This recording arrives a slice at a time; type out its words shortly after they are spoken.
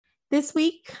This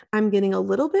week, I'm getting a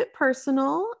little bit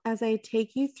personal as I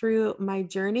take you through my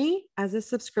journey as a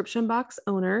subscription box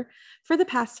owner for the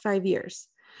past 5 years.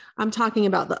 I'm talking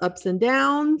about the ups and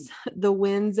downs, the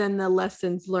wins and the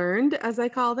lessons learned, as I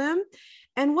call them,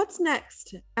 and what's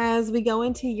next as we go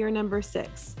into year number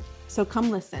 6. So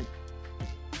come listen.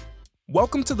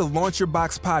 Welcome to the Launch Your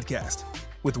Box podcast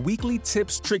with weekly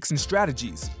tips, tricks, and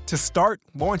strategies to start,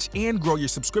 launch, and grow your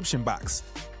subscription box.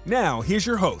 Now, here's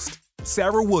your host,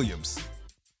 Sarah Williams.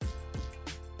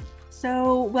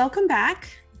 So welcome back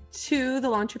to the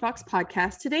Launch Your Box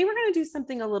podcast. Today, we're going to do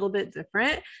something a little bit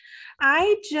different.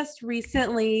 I just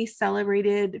recently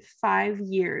celebrated 5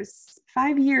 years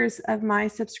of my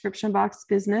subscription box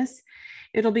business.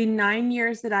 It'll be 9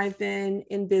 years that I've been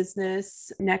in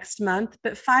business next month,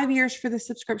 but 5 years for the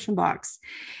subscription box.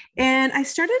 And I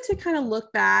started to kind of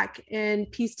look back and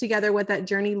piece together what that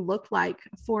journey looked like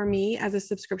for me as a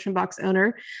subscription box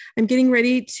owner. I'm getting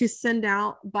ready to send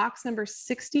out box number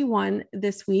 61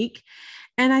 this week.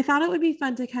 And I thought it would be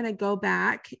fun to kind of go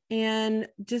back and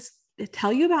just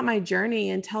tell you about my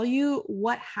journey and tell you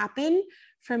what happened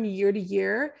from year to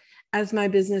year as my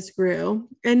business grew.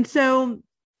 And so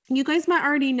you guys might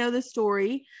already know the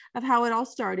story of how it all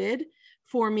started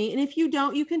for me. And if you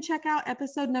don't, you can check out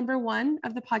episode number 1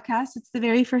 of the podcast. It's the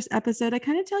very first episode. I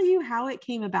kind of tell you how it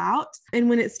came about and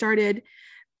when it started.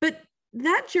 But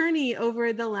that journey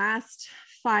over the last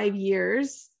 5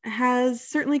 years has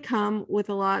certainly come with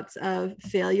lots of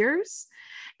failures.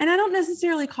 And I don't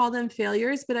necessarily call them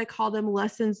failures, but I call them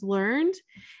lessons learned.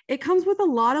 It comes with a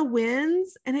lot of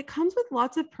wins and it comes with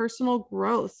lots of personal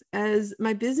growth as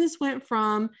my business went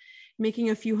from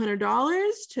making a few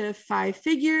 $100s to 5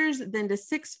 figures, then to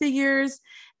 6 figures,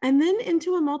 and then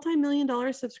into a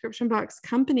multi-million-dollar subscription box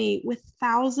company with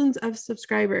thousands of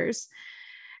subscribers.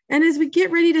 And as we get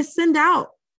ready to send out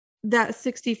that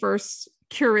 61st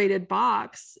curated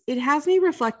box, it has me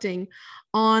reflecting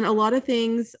on a lot of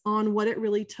things, on what it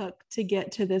really took to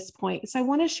get to this point. So I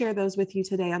want to share those with you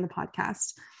today on the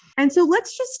podcast. And so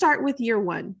let's just start with year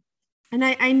 1. And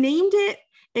I named it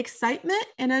Excitement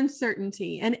and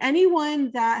Uncertainty. And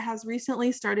anyone that has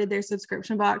recently started their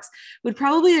subscription box would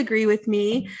probably agree with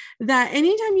me that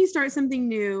anytime you start something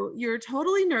new, you're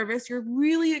totally nervous. You're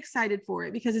really excited for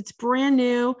it because it's brand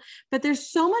new, but there's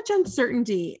so much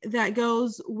uncertainty that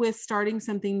goes with starting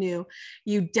something new.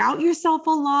 You doubt yourself a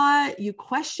lot. You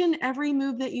question every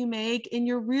move that you make. And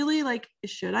you're really like,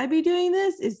 should I be doing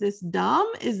this? Is this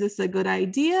dumb? Is this a good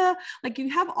idea? Like you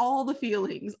have all the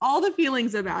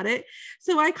feelings about it.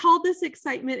 So I called this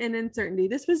excitement and uncertainty.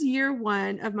 This was year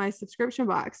 1 of my subscription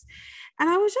box. And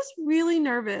I was just really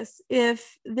nervous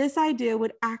if this idea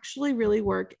would actually really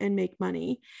work and make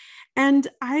money. And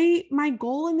my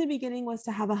goal in the beginning was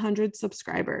to have 100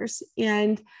 subscribers.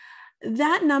 And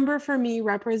that number for me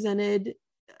represented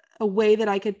a way that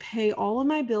I could pay all of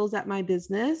my bills at my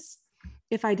business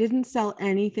if I didn't sell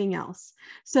anything else.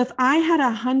 So if I had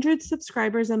 100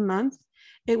 subscribers a month,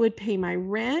 it would pay my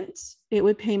rent, it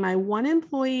would pay my 1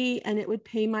 employee, and it would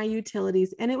pay my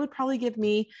utilities. And it would probably give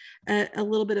me a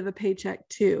little bit of a paycheck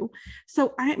too.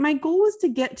 So my goal was to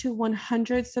get to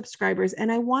 100 subscribers.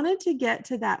 And I wanted to get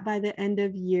to that by the end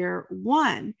of year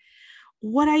 1.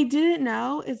 What I didn't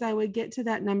know is I would get to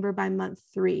that number by month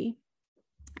 3.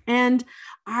 And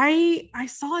I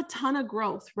saw a ton of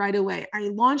growth right away. I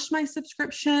launched my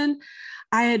subscription.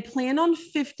 I had planned on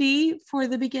 50 for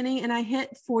the beginning and I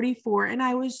hit 44 and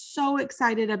I was so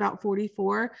excited about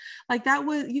 44. Like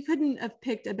you couldn't have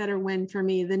picked a better win for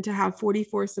me than to have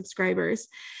 44 subscribers.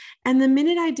 And the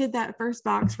minute I did that first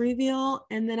box reveal,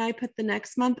 and then I put the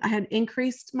next month, I had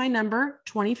increased my number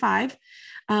 25.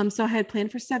 So I had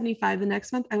planned for 75. The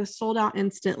next month I was sold out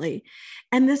instantly.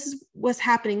 And this was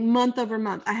happening month over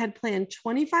month. I had planned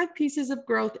 25 pieces of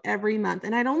growth every month.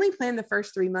 And I'd only planned the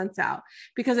first 3 months out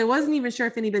because I wasn't even sure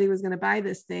if anybody was going to buy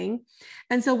this thing.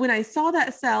 And so when I saw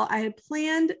that sell, I had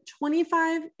planned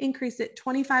 25, increase it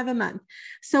 25 a month.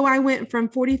 So I went from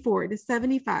 44 to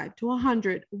 75 to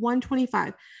 100,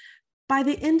 125. By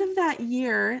the end of that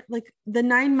year, like the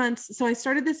 9 months, so I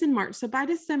started this in March. So by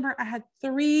December, I had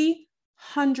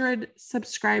 300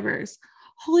 subscribers.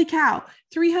 Holy cow,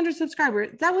 300 subscribers.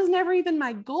 That was never even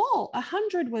my goal.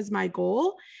 100 was my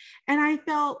goal. And I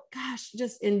felt, gosh,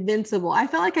 just invincible. I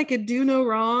felt like I could do no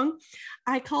wrong.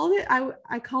 I called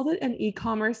it an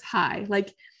e-commerce high.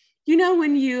 Like, you know,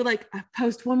 when you like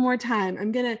post one more time,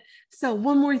 I'm going to sell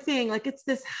one more thing. Like it's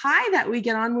this high that we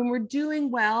get on when we're doing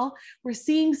well, we're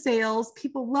seeing sales,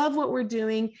 people love what we're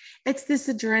doing. It's this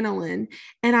adrenaline.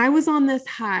 And I was on this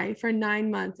high for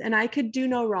 9 months and I could do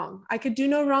no wrong. I could do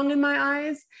no wrong in my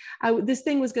eyes. This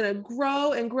thing was going to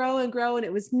grow and grow and grow, and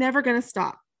it was never going to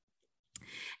stop.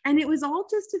 And it was all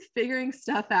just figuring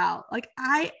stuff out. Like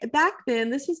back then,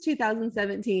 this was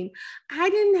 2017, I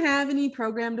didn't have any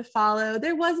program to follow.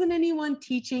 There wasn't anyone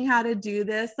teaching how to do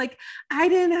this. Like I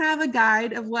didn't have a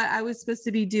guide of what I was supposed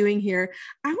to be doing here.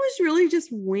 I was really just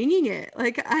winging it.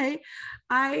 Like I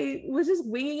was just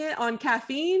winging it on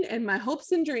caffeine and my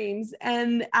hopes and dreams.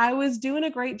 And I was doing a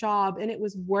great job and it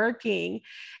was working.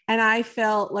 And I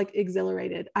felt like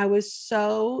exhilarated. I was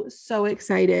so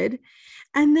excited.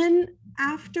 And then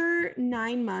after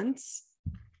 9 months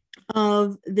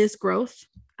of this growth,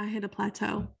 I hit a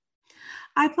plateau.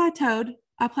 I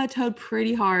plateaued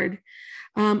pretty hard.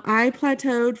 I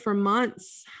plateaued for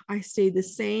months. I stayed the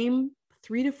same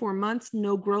 3 to 4 months,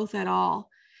 no growth at all.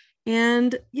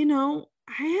 And,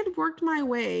 I had worked my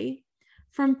way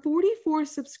from 44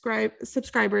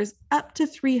 subscribers up to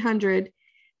 300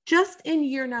 just in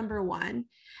year number 1.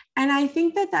 And I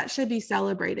think that should be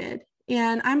celebrated.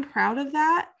 And I'm proud of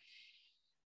that.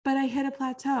 But I hit a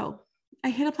plateau.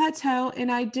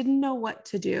 And I didn't know what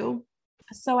to do.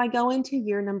 So I go into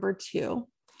year number 2.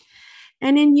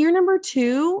 And in year number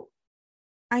 2,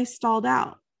 I stalled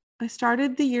out. I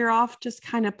started the year off just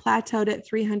kind of plateaued at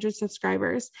 300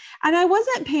 subscribers. And I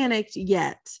wasn't panicked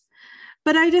yet,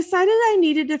 but I decided I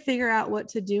needed to figure out what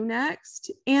to do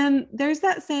next. And there's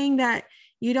that saying that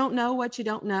you don't know what you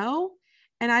don't know.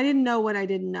 And I didn't know what I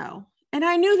didn't know. And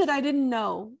I knew that I didn't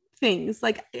know things.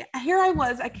 Like here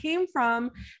I came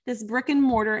from this brick and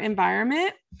mortar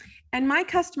environment, and my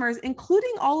customers,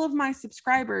 including all of my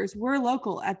subscribers, were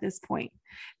local at this point.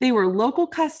 They were local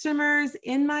customers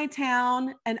in my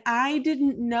town, and I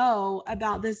didn't know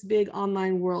about this big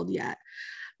online world yet.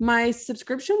 My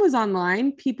subscription was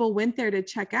online. People went there to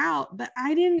check out, but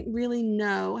I didn't really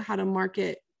know how to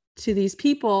market to these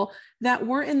people that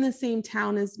were in the same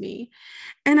town as me.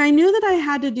 And I knew that I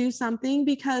had to do something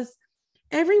because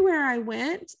everywhere I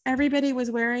went, everybody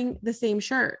was wearing the same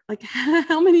shirt. Like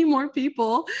how many more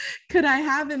people could I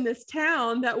have in this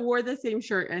town that wore the same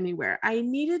shirt anywhere? I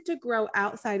needed to grow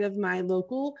outside of my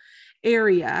local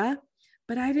area,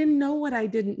 but I didn't know what I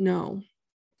didn't know.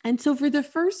 And so for the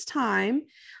first time,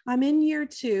 I'm in year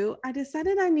 2, I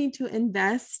decided I need to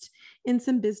invest in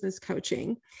some business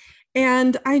coaching.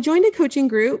 And I joined a coaching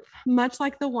group, much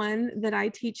like the one that I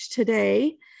teach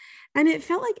today. And it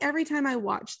felt like every time I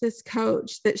watched this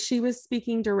coach that she was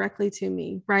speaking directly to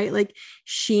me, right? Like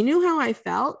she knew how I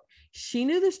felt. She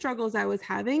knew the struggles I was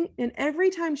having. And every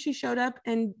time she showed up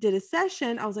and did a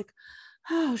session, I was like,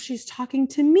 oh, she's talking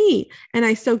to me. And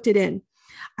I soaked it in.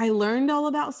 I learned all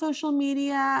about social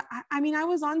media. I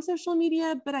was on social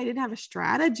media, but I didn't have a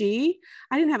strategy.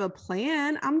 I didn't have a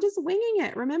plan. I'm just winging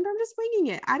it. Remember, I'm just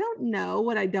winging it. I don't know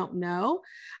what I don't know.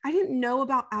 I didn't know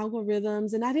about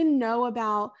algorithms, and I didn't know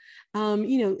about,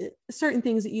 certain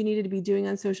things that you needed to be doing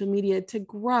on social media to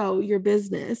grow your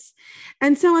business.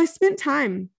 And so I spent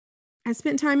time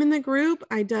in the group.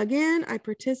 I dug in, I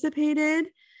participated,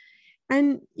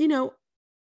 and,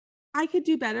 I could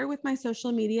do better with my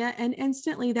social media, and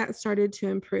instantly that started to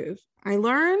improve. I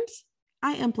learned,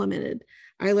 I implemented.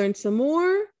 I learned some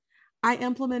more, I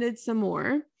implemented some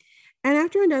more. And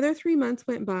after another 3 months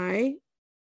went by,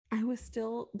 I was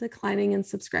still declining in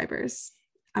subscribers.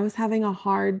 I was having a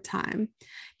hard time.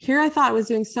 Here I thought I was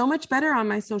doing so much better on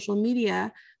my social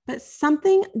media, but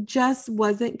something just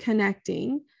wasn't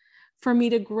connecting for me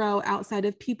to grow outside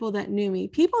of people that knew me.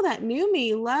 People that knew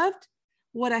me loved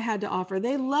what I had to offer.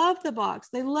 They loved the box.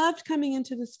 They loved coming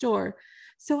into the store.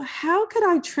 So how could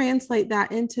I translate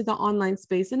that into the online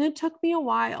space? And it took me a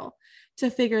while to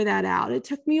figure that out. It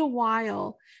took me a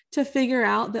while to figure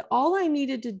out that all I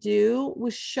needed to do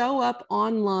was show up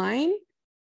online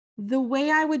the way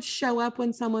I would show up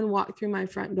when someone walked through my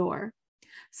front door.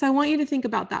 So I want you to think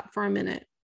about that for a minute.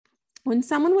 When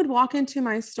someone would walk into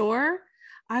my store,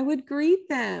 I would greet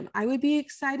them. I would be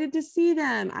excited to see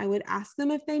them. I would ask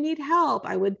them if they need help.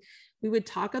 We would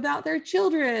talk about their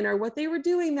children or what they were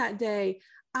doing that day.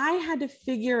 I had to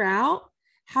figure out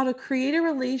how to create a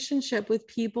relationship with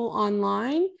people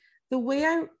online the way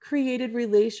I created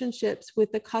relationships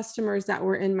with the customers that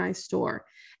were in my store.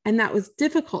 And that was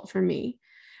difficult for me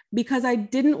because I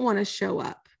didn't want to show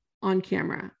up on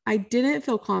camera. I didn't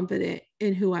feel confident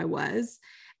in who I was.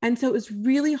 And so it was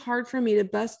really hard for me to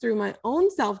bust through my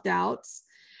own self-doubts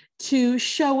to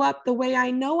show up the way I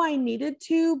know I needed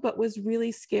to, but was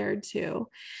really scared to.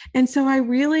 And so I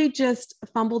really just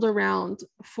fumbled around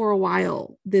for a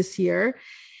while this year,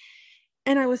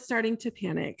 and I was starting to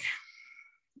panic.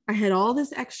 I had all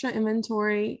this extra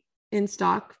inventory in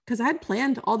stock because I had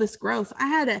planned all this growth. I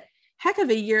had a heck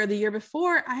of a year. The year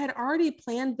before, I had already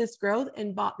planned this growth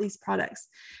and bought these products.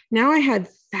 Now I had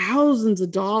thousands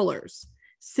of dollars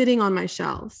sitting on my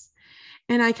shelves.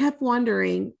 And I kept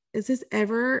wondering, is this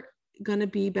ever going to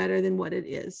be better than what it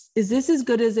is? Is this as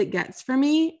good as it gets for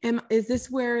me? Is this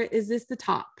the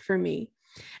top for me?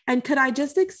 And could I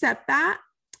just accept that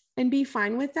and be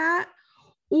fine with that?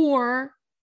 Or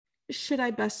should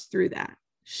I bust through that?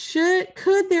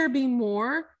 Could there be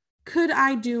more? Could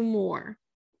I do more?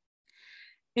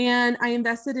 And I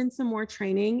invested in some more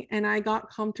training and I got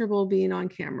comfortable being on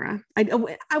camera.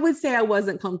 I would say I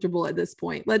wasn't comfortable at this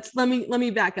point. Let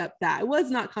me back up that. I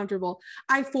was not comfortable.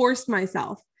 I forced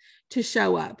myself to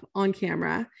show up on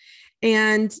camera.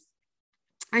 And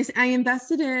I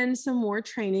invested in some more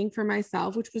training for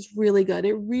myself, which was really good.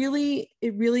 It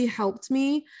really helped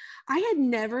me. I had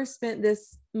never spent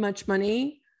this much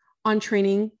money on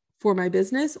training for my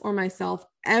business or myself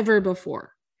ever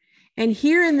before. And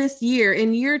here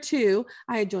in year 2,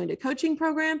 I had joined a coaching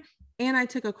program and I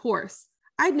took a course.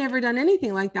 I'd never done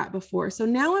anything like that before. So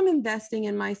now I'm investing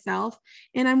in myself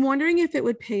and I'm wondering if it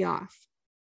would pay off.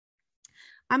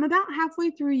 I'm about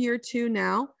halfway through year 2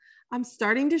 now. I'm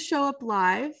starting to show up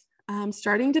live. I'm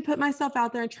starting to put myself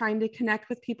out there and trying to connect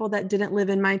with people that didn't live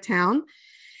in my town.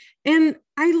 And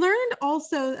I learned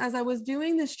also as I was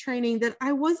doing this training that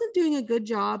I wasn't doing a good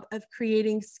job of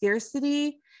creating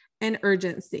scarcity and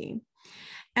urgency.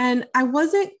 And I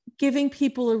wasn't giving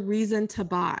people a reason to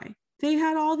buy. They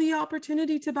had all the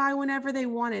opportunity to buy whenever they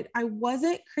wanted. I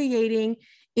wasn't creating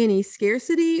any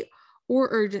scarcity or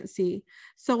urgency.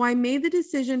 So I made the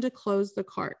decision to close the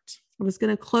cart. I was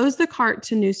going to close the cart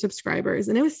to new subscribers,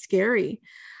 and it was scary.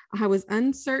 I was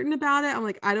uncertain about it. I'm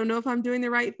like, I don't know if I'm doing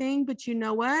the right thing, but you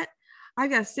know what? I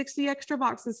got 60 extra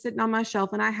boxes sitting on my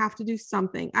shelf and I have to do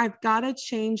something. I've got to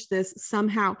change this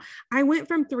somehow. I went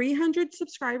from 300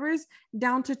 subscribers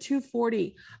down to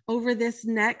 240 over this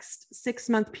next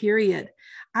 6-month period.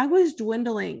 I was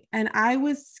dwindling and I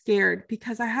was scared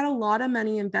because I had a lot of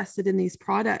money invested in these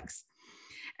products.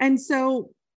 And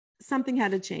so something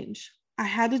had to change. I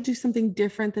had to do something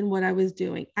different than what I was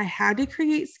doing. I had to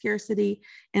create scarcity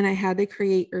and I had to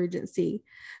create urgency.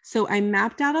 So I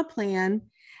mapped out a plan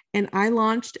and I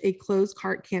launched a closed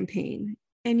cart campaign.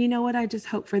 And you know what? I just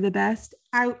hope for the best.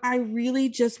 I really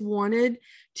just wanted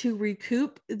to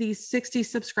recoup these 60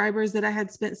 subscribers that I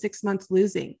had spent 6 months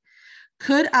losing.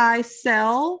 Could I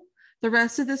sell the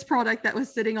rest of this product that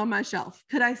was sitting on my shelf?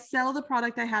 Could I sell the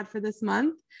product I had for this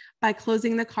month by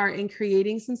closing the cart and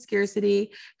creating some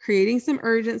scarcity, creating some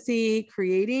urgency,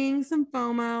 creating some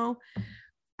FOMO?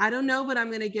 I don't know, but I'm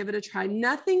going to give it a try.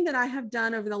 Nothing that I have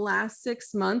done over the last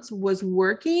 6 months was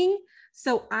working.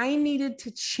 So I needed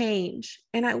to change.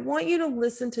 And I want you to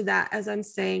listen to that as I'm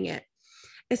saying it,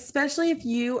 especially if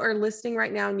you are listening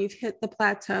right now and you've hit the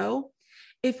plateau.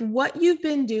 If what you've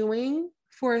been doing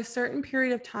for a certain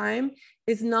period of time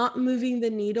is not moving the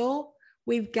needle,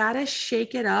 we've got to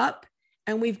shake it up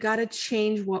and we've got to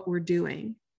change what we're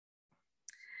doing.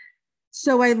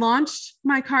 So I launched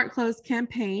my cart close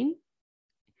campaign.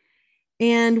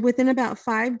 And within about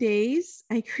 5 days,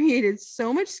 I created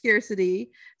so much scarcity,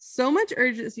 so much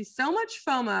urgency, so much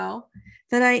FOMO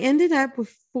that I ended up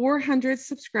with 400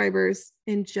 subscribers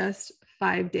in just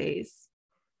 5 days.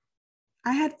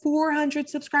 I had 400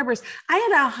 subscribers. I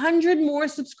had 100 more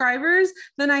subscribers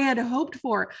than I had hoped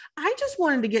for. I just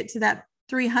wanted to get to that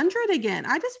 300 again.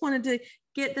 I just wanted to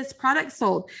get this product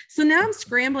sold. So now I'm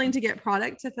scrambling to get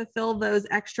product to fulfill those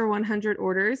extra 100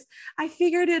 orders. I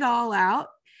figured it all out.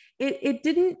 It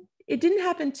didn't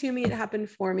happen to me. It happened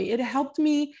for me. It helped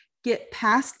me get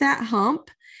past that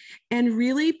hump and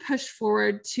really push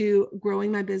forward to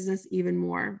growing my business even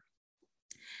more.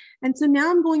 And so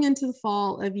now I'm going into the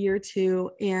fall of year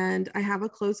 2 and I have a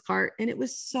closed cart and it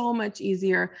was so much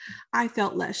easier. I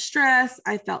felt less stress.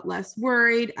 I felt less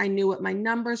worried. I knew what my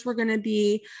numbers were going to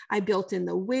be. I built in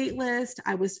the wait list.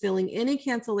 I was filling any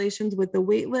cancellations with the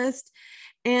wait list.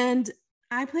 And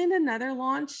I planned another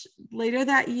launch later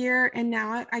that year, and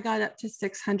now I got up to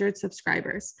 600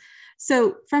 subscribers.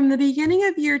 So from the beginning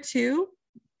of year 2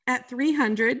 at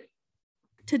 300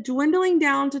 to dwindling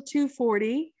down to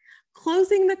 240,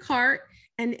 closing the cart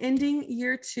and ending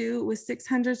year 2 with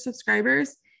 600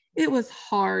 subscribers, it was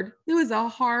hard. It was a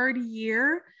hard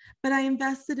year, but I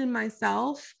invested in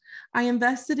myself. I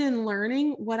invested in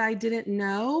learning what I didn't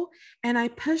know, and I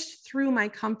pushed through my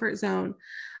comfort zone.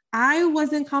 I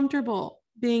wasn't comfortable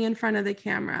being in front of the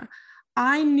camera.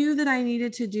 I knew that I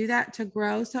needed to do that to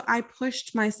grow. So I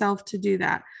pushed myself to do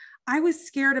that. I was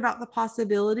scared about the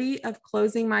possibility of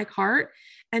closing my cart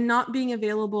and not being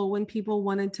available when people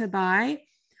wanted to buy.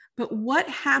 But what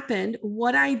happened,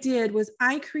 what I did was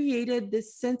I created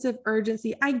this sense of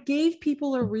urgency. I gave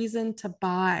people a reason to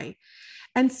buy.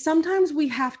 And sometimes we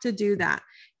have to do that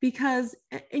because,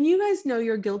 and you guys know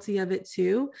you're guilty of it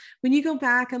too. When you go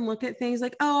back and look at things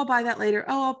like, oh, I'll buy that later.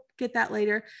 Oh, I'll get that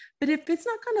later. But if it's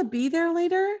not going to be there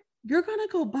later, you're going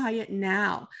to go buy it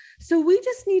now. So we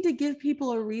just need to give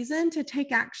people a reason to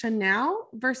take action now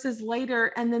versus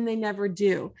later, and then they never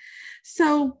do.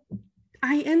 So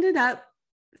I ended up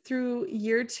through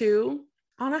year 2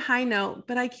 on a high note,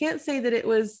 but I can't say that it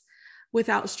was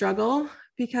without struggle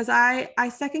because I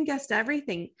second guessed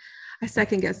everything. I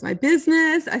second guessed my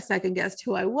business. I second guessed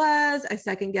who I was. I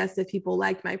second guessed if people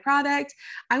liked my product.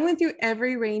 I went through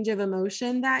every range of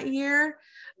emotion that year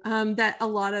that a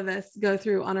lot of us go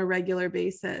through on a regular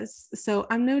basis. So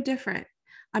I'm no different.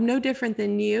 I'm no different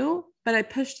than you, but I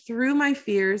pushed through my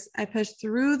fears. I pushed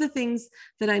through the things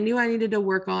that I knew I needed to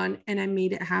work on, and I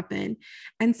made it happen.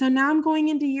 And so now I'm going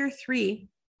into year 3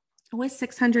 with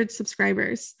 600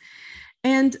 subscribers.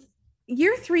 And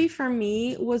year 3 for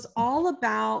me was all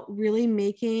about really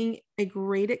making a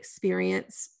great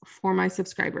experience for my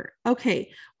subscriber.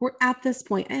 Okay, we're at this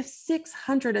point. I have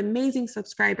 600 amazing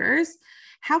subscribers.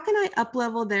 How can I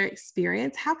up-level their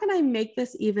experience? How can I make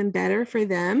this even better for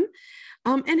them?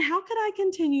 And how could I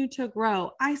continue to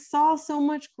grow? I saw so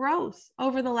much growth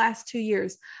over the last 2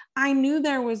 years. I knew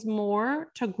there was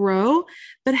more to grow,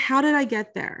 but how did I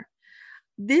get there?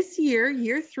 This year,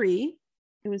 year 3,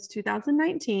 it was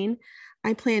 2019,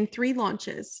 I planned 3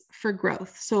 launches for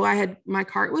growth. So my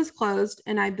cart was closed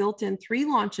and I built in 3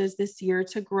 launches this year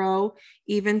to grow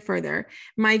even further.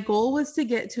 My goal was to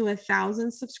get to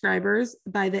 1,000 subscribers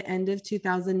by the end of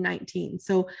 2019.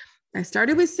 So I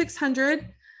started with 600.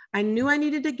 I knew I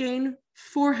needed to gain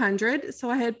 400. So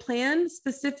I had planned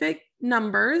specific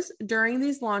numbers during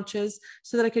these launches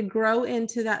so that I could grow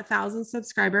into that 1,000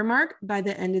 subscriber mark by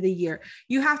the end of the year.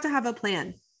 You have to have a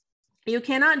plan. You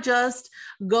cannot just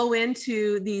go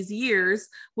into these years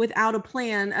without a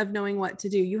plan of knowing what to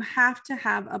do. You have to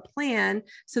have a plan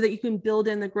so that you can build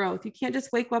in the growth. You can't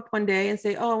just wake up one day and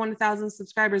say, oh, I want 1,000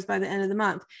 subscribers by the end of the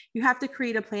month. You have to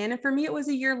create a plan. And for me, it was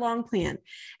a year-long plan.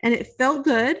 And it felt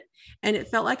good. And it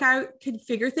felt like I could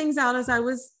figure things out as I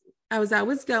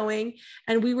was going.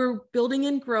 And we were building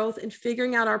in growth and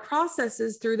figuring out our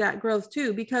processes through that growth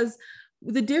too, because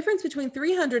the difference between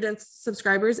 300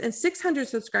 subscribers and 600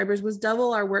 subscribers was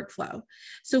double our workflow.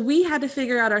 So we had to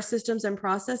figure out our systems and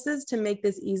processes to make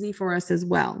this easy for us as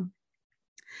well.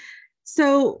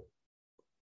 So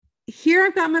here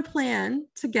I've got my plan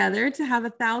together to have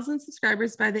 1,000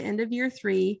 subscribers by the end of year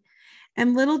 3.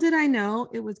 And little did I know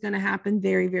it was going to happen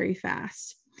very, very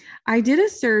fast. I did a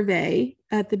survey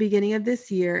at the beginning of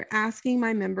this year asking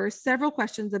my members several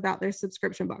questions about their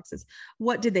subscription boxes.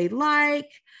 What did they like?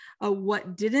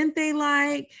 What didn't they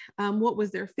like? What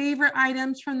was their favorite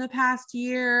items from the past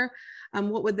year?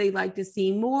 What would they like to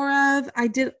see more of? I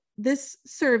did this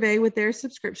survey with their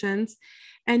subscriptions,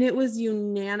 and it was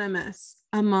unanimous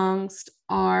amongst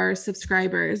our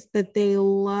subscribers that they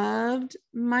loved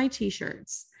my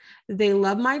t-shirts. They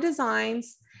love my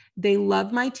designs. They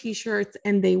love my t-shirts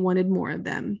and they wanted more of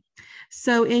them.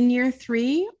 So in year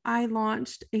 3, I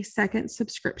launched a second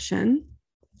subscription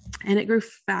and it grew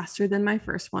faster than my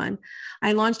first one.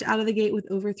 I launched out of the gate with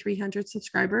over 300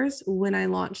 subscribers when I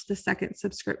launched the second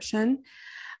subscription.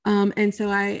 And so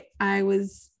I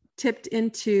was tipped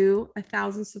into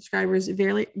 1,000 subscribers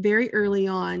very, very early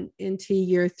on into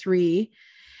year 3.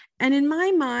 And in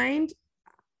my mind,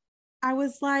 I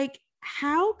was like,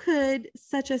 how could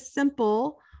such a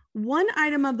simple one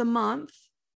item of the month,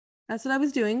 that's what I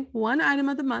was doing, one item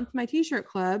of the month, my t-shirt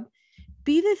club,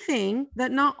 be the thing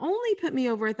that not only put me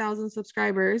over 1,000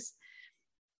 subscribers,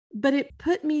 but it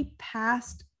put me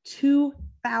past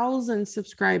 2,000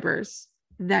 subscribers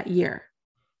that year.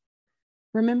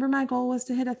 Remember, my goal was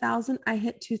to hit 1,000. I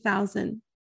hit 2,000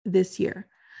 this year.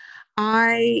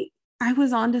 I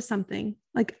was onto something.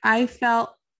 Like I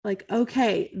felt like,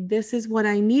 okay, this is what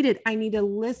I needed. I need to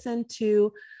listen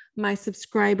to my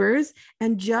subscribers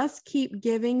and just keep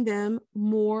giving them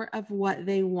more of what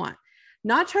they want.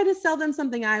 Not try to sell them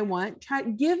something I want,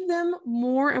 give them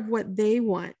more of what they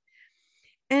want.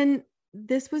 And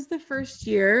this was the first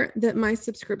year that my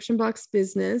subscription box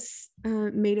business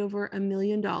made over $1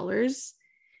 million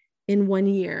in 1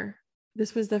 year.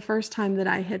 This was the first time that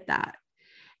I hit that.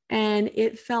 And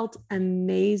it felt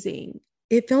amazing.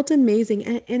 It felt amazing.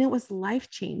 And it was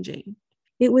life-changing.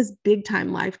 It was big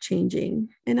time life-changing.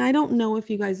 And I don't know if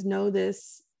you guys know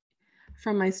this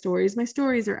from my stories. My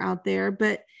stories are out there,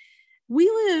 but we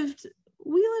lived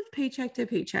paycheck to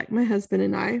paycheck, my husband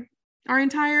and I, our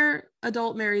entire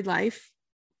adult married life.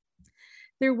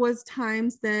 There was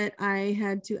times that I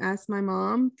had to ask my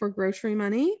mom for grocery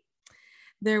money.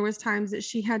 There was times that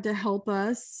she had to help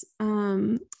us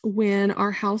when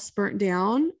our house burnt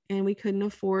down and we couldn't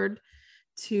afford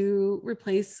to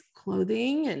replace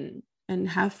clothing and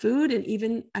have food. And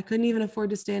even I couldn't even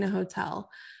afford to stay in a hotel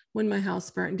when my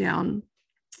house burnt down.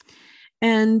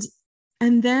 And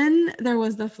then there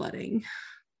was the flooding.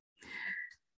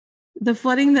 The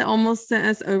flooding that almost sent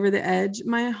us over the edge.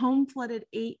 My home flooded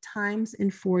 8 times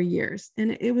in 4 years,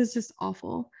 and it was just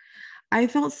awful. I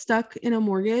felt stuck in a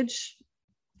mortgage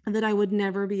that I would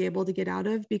never be able to get out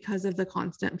of because of the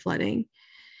constant flooding.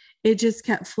 It just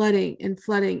kept flooding and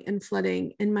flooding and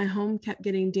flooding, and my home kept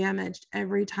getting damaged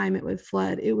every time it would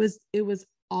flood. It was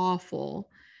awful.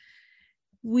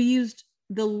 We used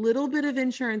the little bit of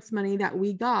insurance money that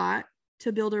we got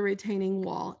to build a retaining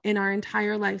wall in our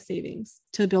entire life savings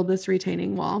to build this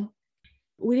retaining wall.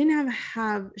 We didn't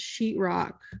have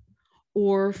sheetrock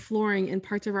or flooring in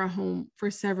parts of our home for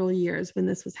several years when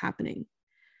this was happening.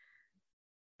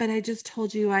 But I just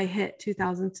told you I hit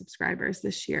 2,000 subscribers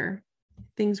this year.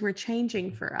 Things were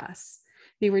changing for us.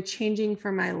 They were changing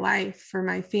for my life, for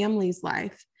my family's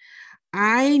life.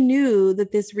 I knew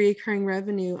that this recurring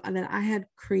revenue that I had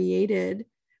created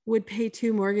would pay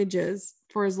 2 mortgages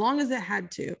for as long as it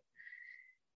had to.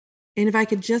 And if I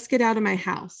could just get out of my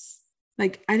house,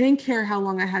 like I didn't care how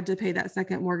long I had to pay that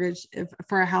second mortgage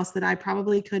for a house that I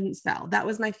probably couldn't sell. That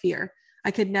was my fear.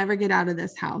 I could never get out of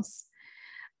this house.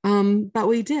 But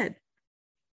we did.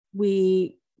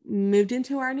 We moved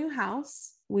into our new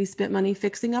house. We spent money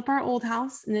fixing up our old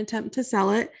house in an attempt to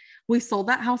sell it. We sold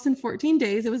that house in 14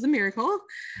 days. It was a miracle.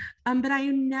 But I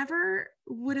never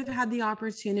would have had the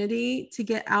opportunity to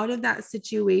get out of that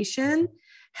situation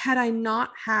had I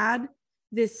not had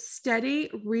this steady,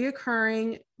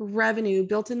 reoccurring revenue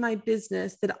built in my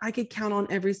business that I could count on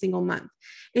every single month.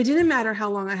 It didn't matter how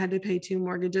long I had to pay 2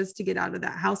 mortgages to get out of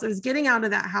that house. I was getting out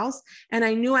of that house and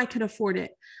I knew I could afford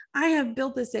it. I have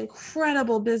built this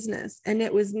incredible business and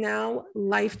it was now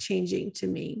life-changing to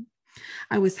me.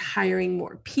 I was hiring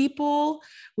more people.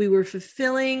 We were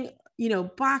fulfilling,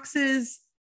 boxes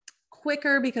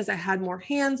quicker because I had more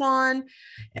hands on.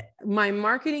 My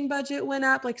marketing budget went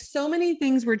up. Like so many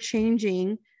things were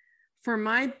changing for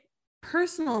my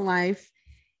personal life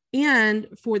and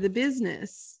for the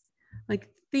business. Like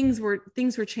things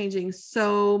were changing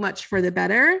so much for the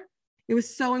better. It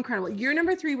was so incredible. Year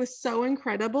number 3 was so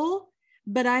incredible,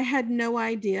 but I had no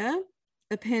idea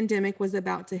a pandemic was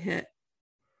about to hit.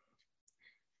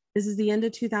 This is the end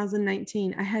of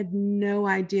 2019. I had no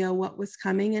idea what was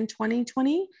coming in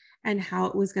 2020 and how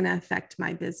it was going to affect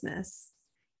my business.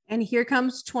 And here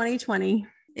comes 2020.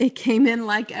 It came in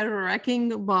like a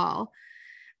wrecking ball.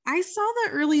 I saw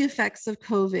the early effects of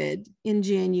COVID in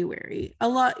January. A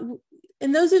lot,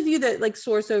 and those of you that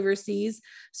source overseas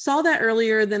saw that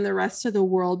earlier than the rest of the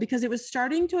world because it was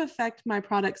starting to affect my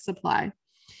product supply.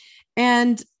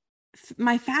 And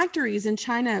my factories in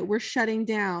China were shutting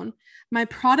down. My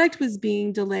product was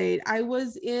being delayed. I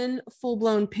was in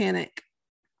full-blown panic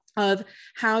of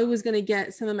how I was going to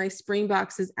get some of my spring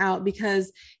boxes out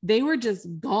because they were just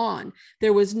gone.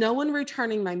 There was no one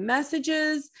returning my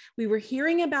messages. We were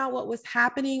hearing about what was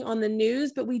happening on the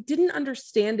news, but we didn't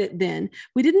understand it then.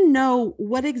 We didn't know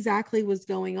what exactly was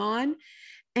going on.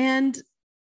 And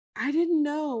I didn't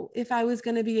know if I was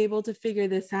going to be able to figure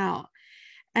this out.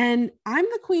 And I'm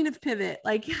the queen of pivot.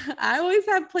 I always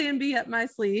have plan B up my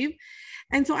sleeve.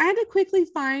 And so I had to quickly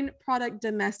find product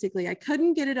domestically. I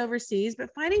couldn't get it overseas,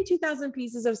 but finding 2,000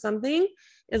 pieces of something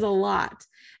is a lot,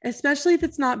 especially if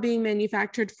it's not being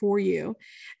manufactured for you.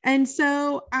 And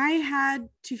so I had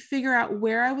to figure out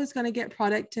where I was going to get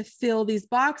product to fill these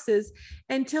boxes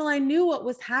until I knew what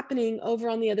was happening over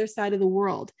on the other side of the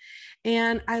world.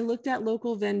 And I looked at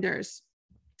local vendors.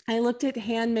 I looked at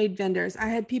handmade vendors. I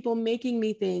had people making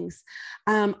me things.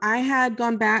 I had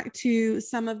gone back to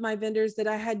some of my vendors that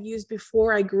I had used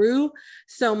before I grew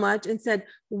so much and said,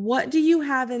 what do you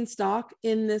have in stock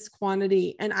in this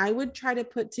quantity? And I would try to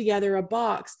put together a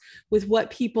box with what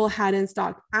people had in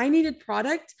stock. I needed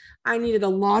product. I needed a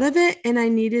lot of it and I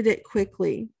needed it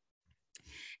quickly.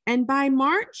 And by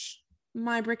March,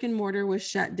 my brick and mortar was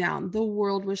shut down. The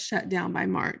world was shut down by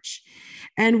March.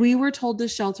 And we were told to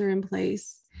shelter in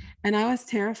place. And I was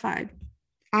terrified.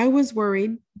 I was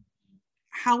worried.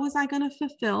 How was I going to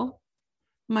fulfill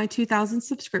my 2,000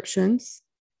 subscriptions?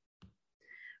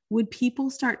 Would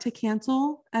people start to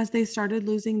cancel as they started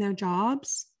losing their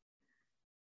jobs?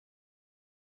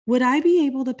 Would I be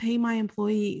able to pay my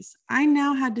employees? I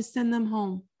now had to send them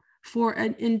home for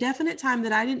an indefinite time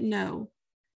that I didn't know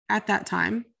at that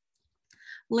time.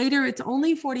 Later, it's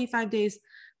only 45 days.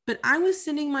 But I was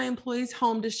sending my employees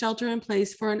home to shelter in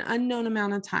place for an unknown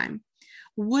amount of time.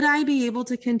 Would I be able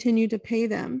to continue to pay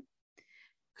them?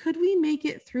 Could we make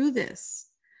it through this?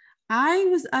 I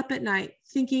was up at night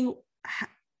thinking,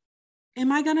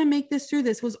 am I going to make this through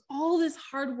this? Was all this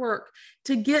hard work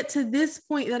to get to this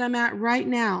point that I'm at right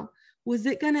now, was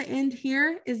it going to end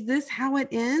here? Is this how it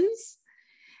ends?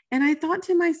 And I thought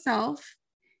to myself,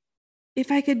 if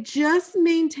I could just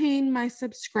maintain my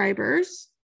subscribers,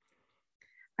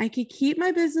 I could keep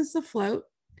my business afloat.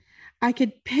 I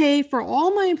could pay for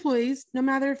all my employees, no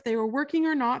matter if they were working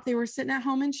or not, if they were sitting at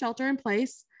home in shelter in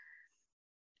place.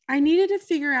 I needed to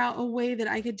figure out a way that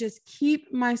I could just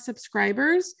keep my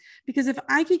subscribers, because if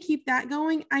I could keep that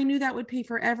going, I knew that would pay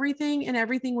for everything and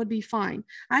everything would be fine.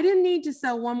 I didn't need to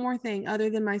sell one more thing other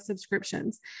than my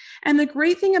subscriptions. And the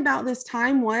great thing about this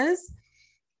time was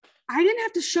I didn't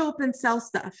have to show up and sell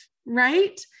stuff,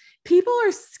 right? People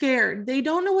are scared. They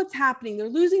don't know what's happening. They're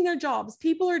losing their jobs.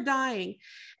 People are dying.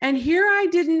 And here I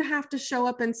didn't have to show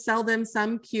up and sell them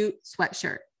some cute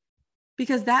sweatshirt,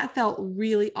 because that felt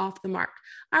really off the mark.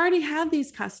 I already had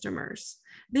these customers.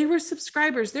 They were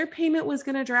subscribers. Their payment was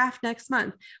going to draft next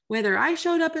month, whether I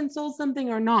showed up and sold something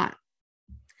or not.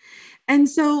 And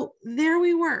so there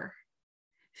we were,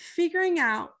 figuring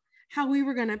out how we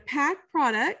were going to pack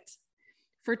product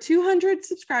for 200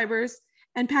 subscribers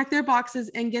and pack their boxes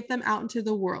and get them out into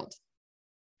the world.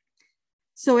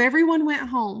 So everyone went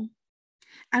home.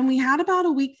 And we had about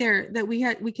a week there that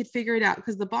we could figure it out,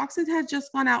 because the boxes had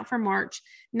just gone out for March.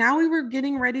 Now we were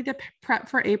getting ready to prep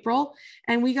for April,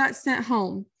 and we got sent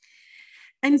home.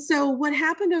 And so what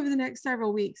happened over the next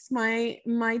several weeks, my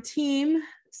team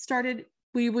started,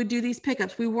 we would do these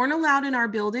pickups. We weren't allowed in our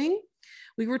building.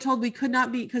 We were told we could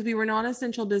not be, because we were not an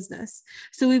essential business.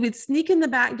 So we would sneak in the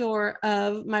back door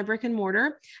of my brick and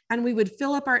mortar, and we would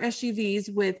fill up our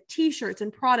SUVs with t-shirts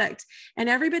and product, and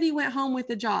everybody went home with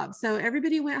the job. So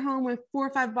everybody went home with 4 or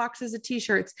 5 boxes of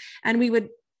t-shirts, and we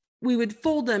would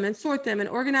fold them and sort them and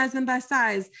organize them by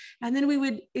size. And then we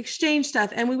would exchange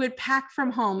stuff and we would pack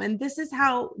from home. And this is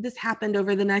how this happened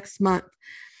over the next month.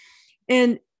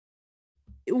 And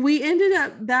we ended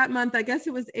up that month, I guess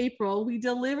it was April, we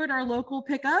delivered our local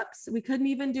pickups. We couldn't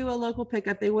even do a local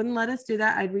pickup. They wouldn't let us do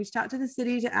that. I'd reached out to the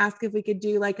city to ask if we could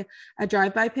do like a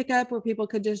drive-by pickup where people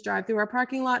could just drive through our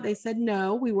parking lot. They said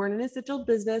no, we weren't an essential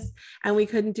business and we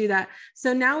couldn't do that.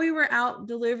 So now we were out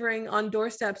delivering on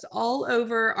doorsteps all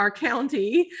over our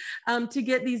county to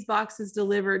get these boxes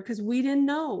delivered, because we didn't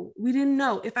know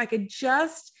if I could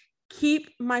just keep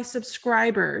my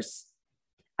subscribers,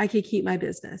 I could keep my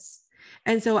business.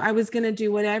 And so I was going to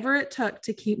do whatever it took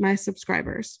to keep my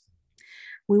subscribers.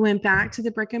 We went back to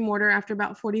the brick and mortar after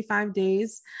about 45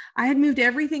 days. I had moved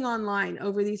everything online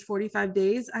over these 45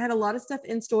 days. I had a lot of stuff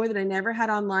in store that I never had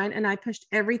online, and I pushed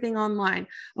everything online.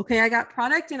 Okay, I got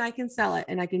product and I can sell it,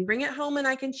 and I can bring it home and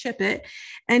I can ship it.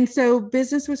 And so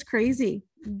business was crazy.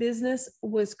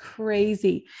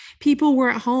 People were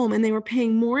at home and they were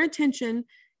paying more attention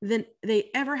than they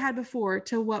ever had before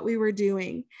to what we were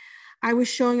doing. I was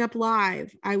showing up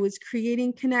live. I was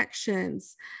creating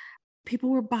connections.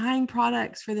 People were buying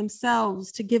products for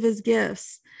themselves to give as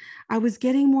gifts. I was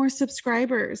getting more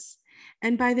subscribers.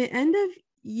 And by the end of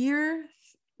year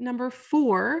number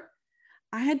 4,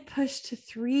 I had pushed to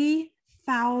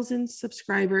 3,000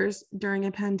 subscribers during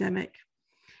a pandemic.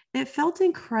 It felt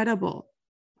incredible.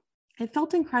 It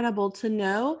felt incredible to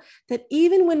know that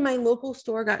even when my local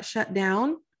store got shut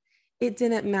down, it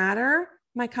didn't matter.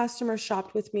 My customers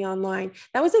shopped with me online.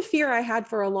 That was a fear I had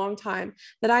for a long time,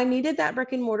 that I needed that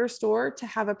brick and mortar store to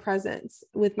have a presence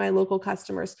with my local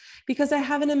customers, because I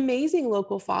have an amazing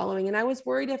local following. And I was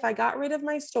worried if I got rid of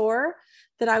my store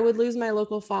that I would lose my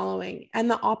local following. And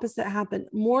the opposite happened.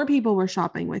 More people were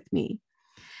shopping with me,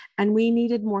 and we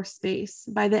needed more space.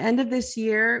 By the end of this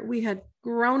year, we had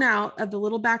grown out of the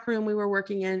little back room we were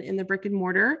working in the brick and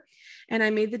mortar. And I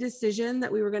made the decision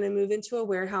that we were going to move into a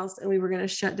warehouse and we were going to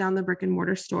shut down the brick and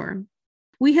mortar store.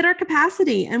 We hit our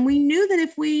capacity, and we knew that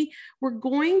if we were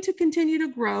going to continue to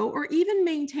grow or even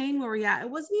maintain where we're at, it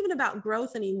wasn't even about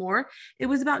growth anymore. It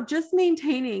was about just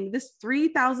maintaining this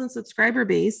 3,000 subscriber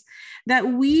base, that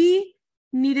we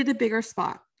needed a bigger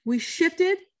spot. We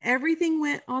shifted, everything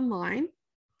went online.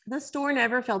 The store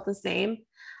never felt the same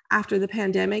after the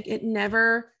pandemic. It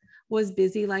never was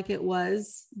busy like it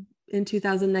was in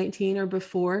 2019 or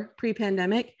before,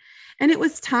 pre-pandemic. And it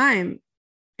was time.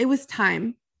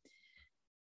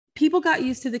 People got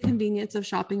used to the convenience of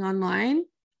shopping online,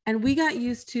 and we got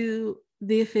used to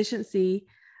the efficiency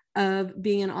of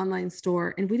being an online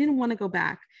store. And we didn't want to go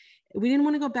back. We didn't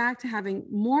want to go back to having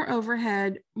more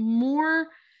overhead, more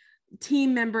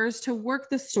team members to work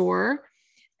the store.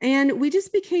 And we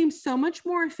just became so much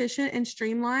more efficient and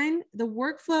streamlined. The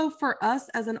workflow for us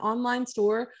as an online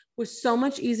store was so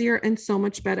much easier and so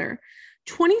much better.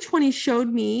 2020 showed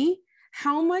me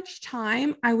how much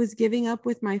time I was giving up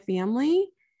with my family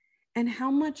and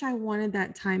how much I wanted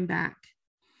that time back.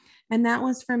 And that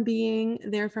was from being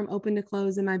there from open to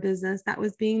close in my business. That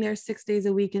was being there 6 days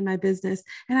a week in my business.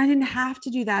 And I didn't have to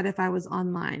do that if I was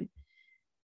online.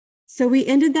 So we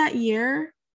ended that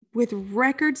year with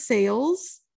record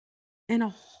sales and a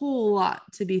whole lot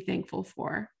to be thankful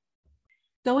for.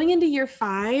 Going into year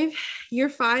five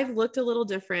looked a little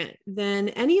different than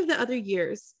any of the other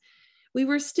years. We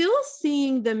were still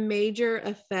seeing the major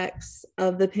effects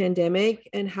of the pandemic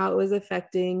and how it was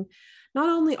affecting not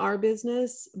only our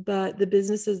business, but the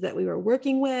businesses that we were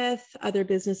working with, other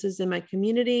businesses in my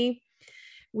community.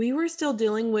 We were still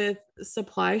dealing with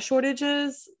supply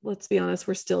shortages. Let's be honest,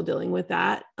 we're still dealing with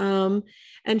that, and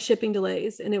shipping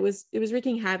delays. And it was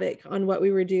wreaking havoc on what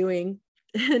we were doing.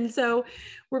 And so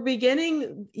we're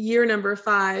beginning year number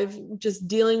 5, just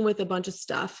dealing with a bunch of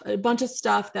stuff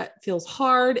that feels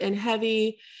hard and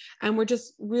heavy. And we're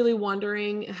just really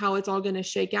wondering how it's all going to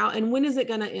shake out. And when is it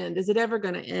going to end? Is it ever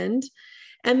going to end?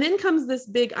 And then comes this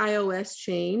big iOS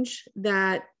change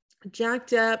that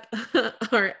jacked up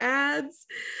our ads.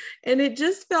 And it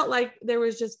just felt like there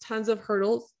was just tons of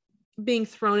hurdles being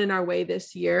thrown in our way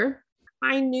this year.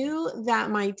 I knew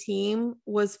that my team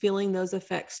was feeling those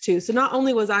effects too. So not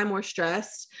only was I more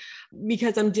stressed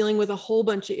because I'm dealing with a whole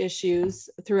bunch of issues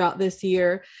throughout this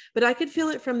year, but I could feel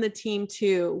it from the team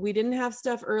too. We didn't have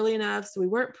stuff early enough, so we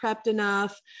weren't prepped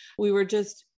enough. We were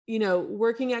just,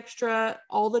 working extra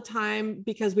all the time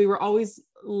because we were always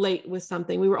late with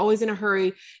something. We were always in a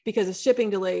hurry because of shipping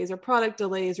delays or product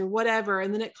delays or whatever.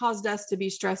 And then it caused us to be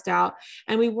stressed out.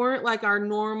 And we weren't like our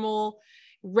normal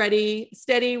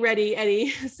steady, ready,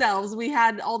 Eddie selves. We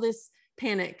had all this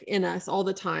panic in us all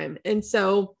the time. And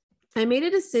so I made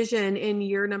a decision in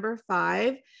year number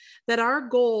 5 that our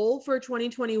goal for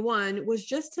 2021 was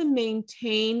just to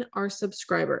maintain our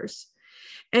subscribers.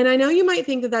 And I know you might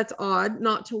think that that's odd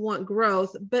not to want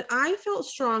growth, but I felt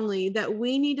strongly that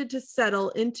we needed to settle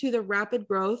into the rapid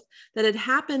growth that had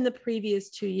happened the previous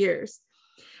 2 years.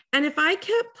 And if I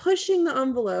kept pushing the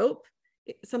envelope,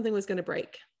 something was going to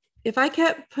break. If I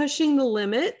kept pushing the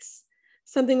limits,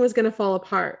 something was going to fall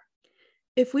apart.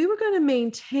 If we were going to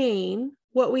maintain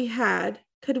what we had,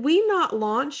 could we not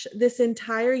launch this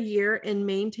entire year and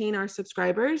maintain our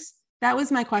subscribers? That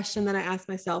was my question that I asked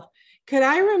myself. Could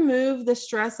I remove the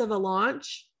stress of a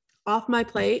launch off my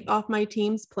plate, off my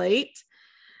team's plate,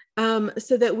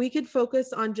 so that we could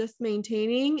focus on just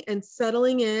maintaining and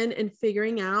settling in and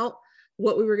figuring out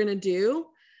what we were going to do?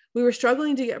 We were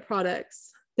struggling to get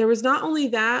products. There was not only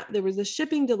that, there was a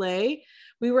shipping delay.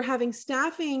 We were having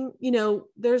staffing,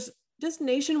 there's just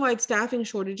nationwide staffing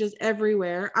shortages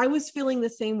everywhere. I was feeling the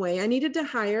same way. I needed to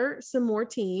hire some more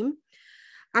team.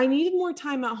 I needed more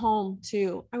time at home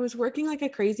too. I was working like a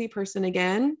crazy person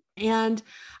again, and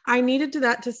I needed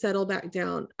that to settle back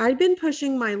down. I'd been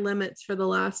pushing my limits for the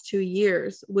last 2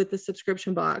 years with the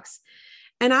subscription box,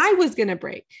 and I was going to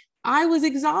break. I was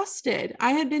exhausted.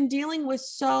 I had been dealing with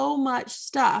so much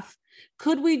stuff.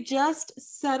 Could we just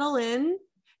settle in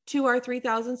to our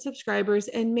 3,000 subscribers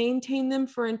and maintain them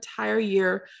for an entire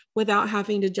year without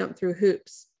having to jump through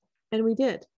hoops? And we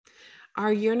did.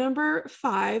 Our year number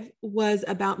 5 was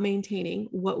about maintaining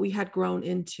what we had grown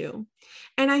into.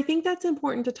 And I think that's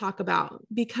important to talk about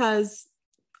because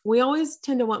we always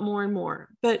tend to want more and more,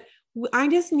 but I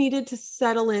just needed to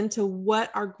settle into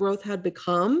what our growth had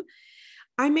become.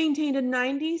 I maintained a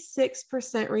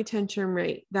 96% retention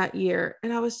rate that year,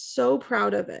 and I was so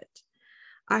proud of it.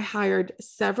 I hired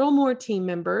several more team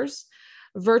members,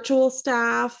 virtual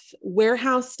staff,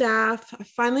 warehouse staff. I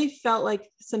finally felt like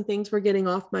some things were getting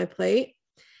off my plate,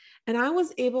 and I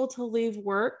was able to leave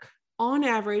work on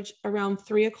average around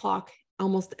 3 o'clock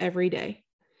almost every day.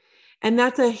 And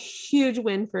that's a huge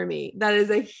win for me. That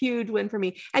is a huge win for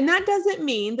me. And that doesn't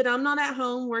mean that I'm not at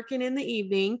home working in the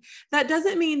evening. That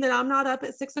doesn't mean that I'm not up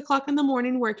at 6 o'clock in the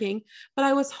morning working, but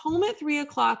I was home at 3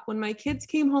 o'clock when my kids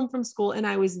came home from school, and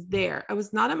I was there. I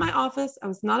was not at my office. I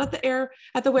was not at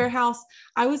the warehouse.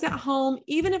 I was at home,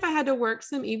 even if I had to work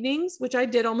some evenings, which I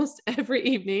did almost every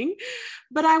evening,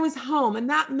 but I was home. And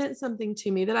that meant something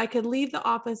to me, that I could leave the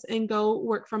office and go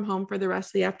work from home for the rest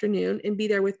of the afternoon and be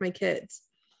there with my kids.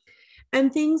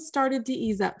 And things started to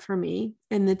ease up for me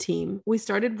and the team. We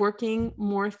started working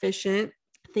more efficient.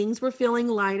 Things were feeling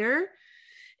lighter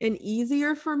and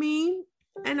easier for me.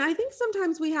 And I think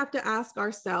sometimes we have to ask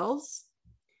ourselves,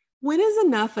 when is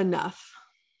enough enough?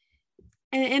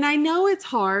 And I know it's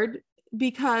hard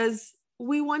because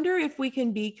we wonder if we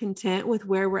can be content with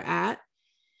where we're at.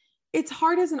 It's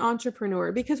hard as an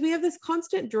entrepreneur because we have this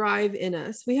constant drive in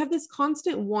us. We have this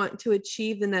constant want to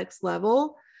achieve the next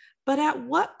level, but at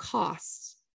what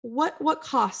cost? What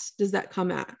cost does that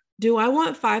come at? Do I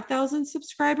want 5,000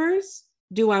 subscribers?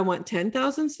 Do I want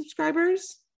 10,000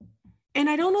 subscribers? And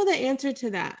I don't know the answer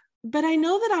to that, but I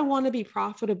know that I want to be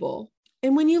profitable.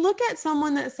 And when you look at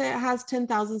someone that has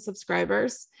 10,000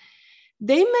 subscribers,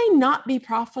 they may not be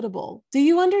profitable. Do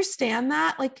you understand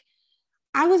that? Like,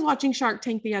 I was watching Shark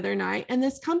Tank the other night, and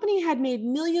this company had made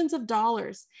millions of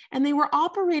dollars, and they were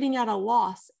operating at a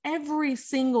loss every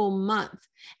single month.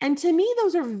 And to me,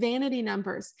 those are vanity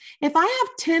numbers. If I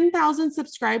have 10,000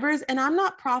 subscribers and I'm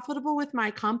not profitable with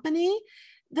my company,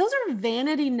 those are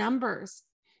vanity numbers.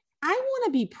 I want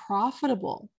to be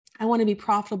profitable. I want to be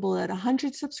profitable at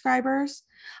 100 subscribers.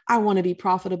 I want to be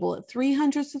profitable at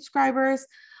 300 subscribers.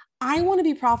 I want to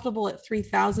be profitable at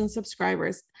 3,000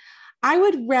 subscribers. I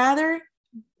would rather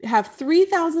have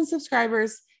 3,000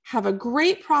 subscribers, have a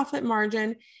great profit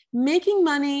margin, making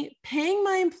money, paying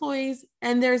my employees,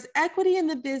 and there's equity in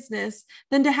the business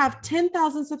than to have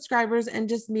 10,000 subscribers and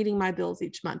just meeting my bills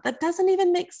each month. That doesn't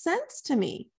even make sense to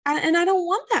me. And I don't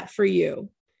want that for you.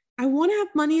 I want to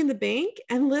have money in the bank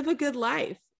and live a good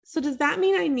life. So does that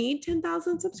mean I need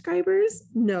 10,000 subscribers?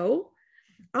 No.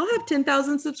 I'll have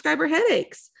 10,000 subscriber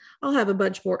headaches. I'll have a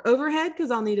bunch more overhead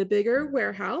because I'll need a bigger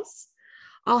warehouse.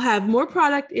 I'll have more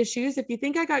product issues. If you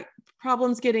think I got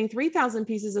problems getting 3,000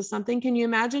 pieces of something, can you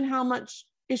imagine how much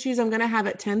issues I'm going to have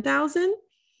at 10,000?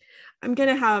 I'm going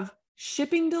to have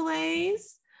shipping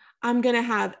delays. I'm going to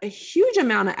have a huge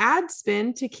amount of ad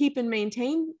spend to keep and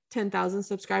maintain 10,000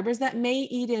 subscribers that may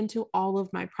eat into all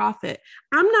of my profit.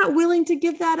 I'm not willing to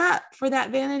give that up for that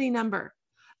vanity number.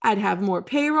 I'd have more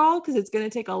payroll because it's going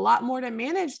to take a lot more to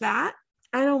manage that.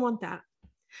 I don't want that.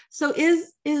 So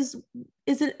is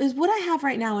what I have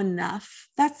right now enough?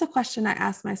 That's the question I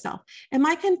ask myself. Am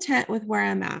I content with where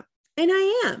I'm at? And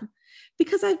I am,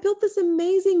 because I've built this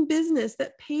amazing business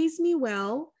that pays me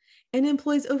well and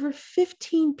employs over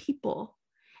 15 people.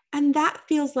 And that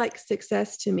feels like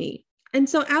success to me. And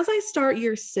so as I start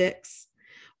year 6,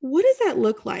 what does that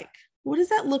look like? What does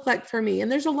that look like for me?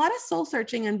 And there's a lot of soul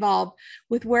searching involved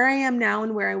with where I am now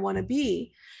and where I want to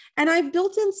be. And I've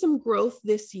built in some growth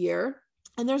this year.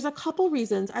 And there's a couple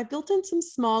reasons. I built in some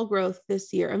small growth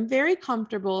this year. I'm very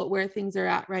comfortable at where things are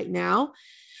at right now,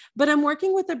 but I'm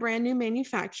working with a brand new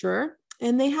manufacturer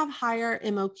and they have higher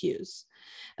MOQs.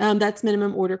 That's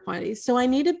minimum order quantities. So I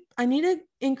need to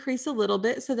increase a little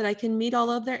bit so that I can meet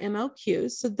all of their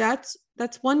MOQs. So that's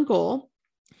one goal.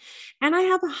 And I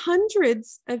have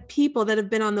hundreds of people that have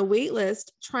been on the wait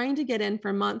list trying to get in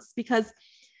for months because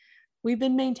we've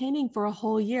been maintaining for a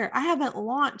whole year. I haven't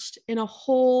launched in a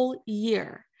whole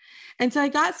year. And so I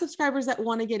got subscribers that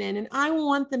want to get in and I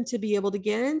want them to be able to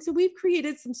get in. So we've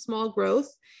created some small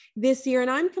growth this year and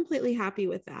I'm completely happy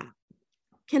with that.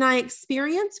 Can I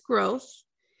experience growth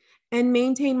and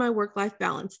maintain my work-life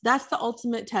balance? That's the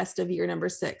ultimate test of year number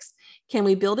 6. Can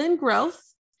we build in growth?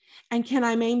 And can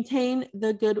I maintain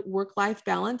the good work-life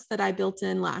balance that I built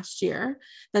in last year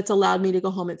that's allowed me to go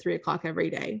home at 3:00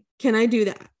 every day? Can I do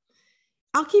that?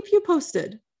 I'll keep you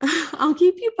posted. I'll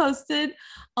keep you posted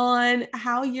on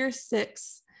how year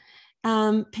 6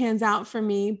 pans out for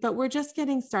me, but we're just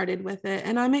getting started with it.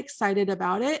 And I'm excited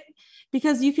about it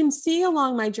because you can see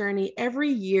along my journey, every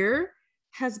year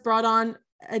has brought on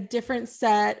a different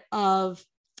set of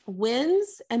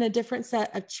wins and a different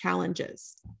set of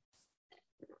challenges.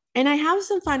 And I have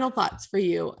some final thoughts for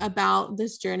you about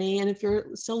this journey. And if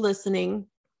you're still listening,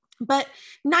 but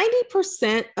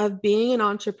 90% of being an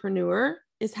entrepreneur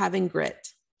is having grit.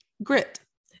 Grit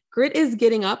is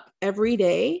getting up every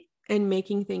day and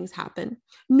making things happen.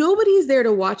 Nobody's there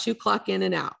to watch you clock in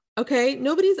and out. Okay.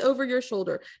 Nobody's over your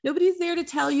shoulder. Nobody's there to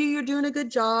tell you you're doing a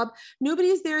good job.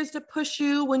 Nobody's there to push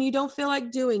you when you don't feel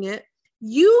like doing it.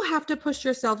 You have to push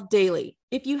yourself daily.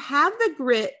 If you have the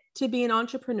grit to be an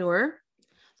entrepreneur,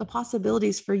 the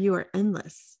possibilities for you are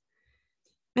endless.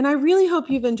 And I really hope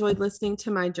you've enjoyed listening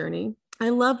to my journey. I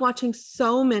love watching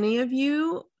so many of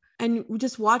you and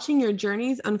just watching your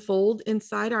journeys unfold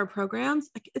inside our programs.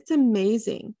 It's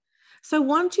amazing. So I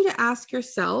want you to ask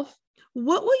yourself,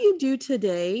 what will you do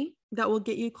today that will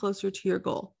get you closer to your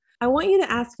goal? I want you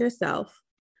to ask yourself,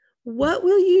 what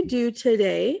will you do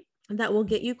today that will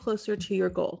get you closer to your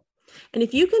goal? And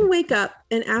if you can wake up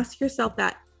and ask yourself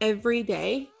that every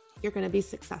day, you're going to be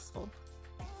successful.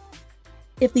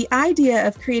 If the idea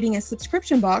of creating a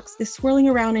subscription box is swirling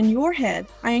around in your head,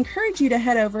 I encourage you to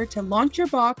head over to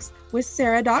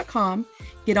launchyourboxwithsarah.com,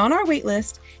 get on our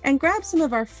waitlist, and grab some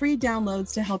of our free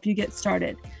downloads to help you get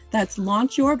started. That's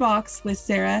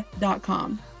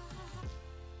launchyourboxwithsarah.com.